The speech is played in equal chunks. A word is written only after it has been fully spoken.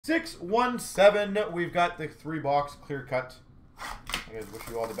617. We've got the 3-box clear cut. I guys wish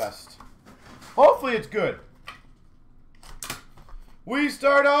you all the best. Hopefully it's good. We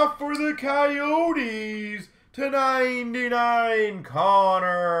start off for the Coyotes /99,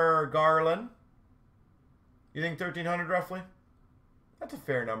 Connor Garland. You think 1,300 roughly? That's a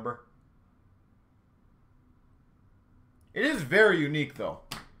fair number. It is very unique though.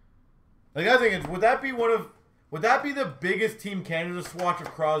 Like I think would that be the biggest Team Canada swatch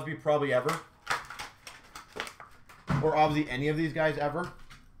of Crosby probably ever? Or obviously any of these guys ever?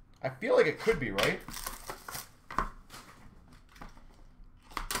 I feel like it could be, right?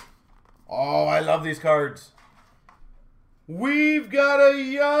 Oh, I love these cards. We've got a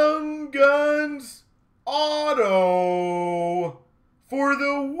Young Guns auto for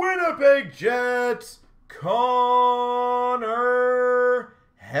the Winnipeg Jets, Connor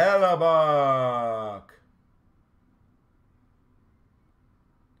Hellebuyck.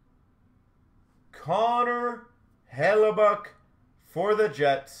 Connor Hellebuyck for the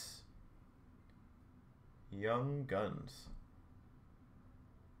Jets. Young Guns.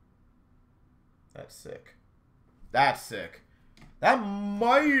 That's sick. That's sick. That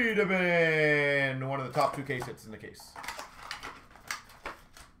might have been one of the top 2 case hits in the case.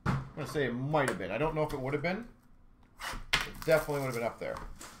 I'm going to say it might have been. I don't know if it would have been. It definitely would have been up there.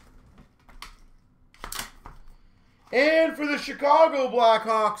 And for the Chicago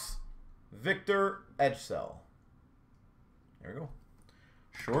Blackhawks, Victor Edgecell. There we go.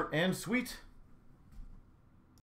 Short and sweet.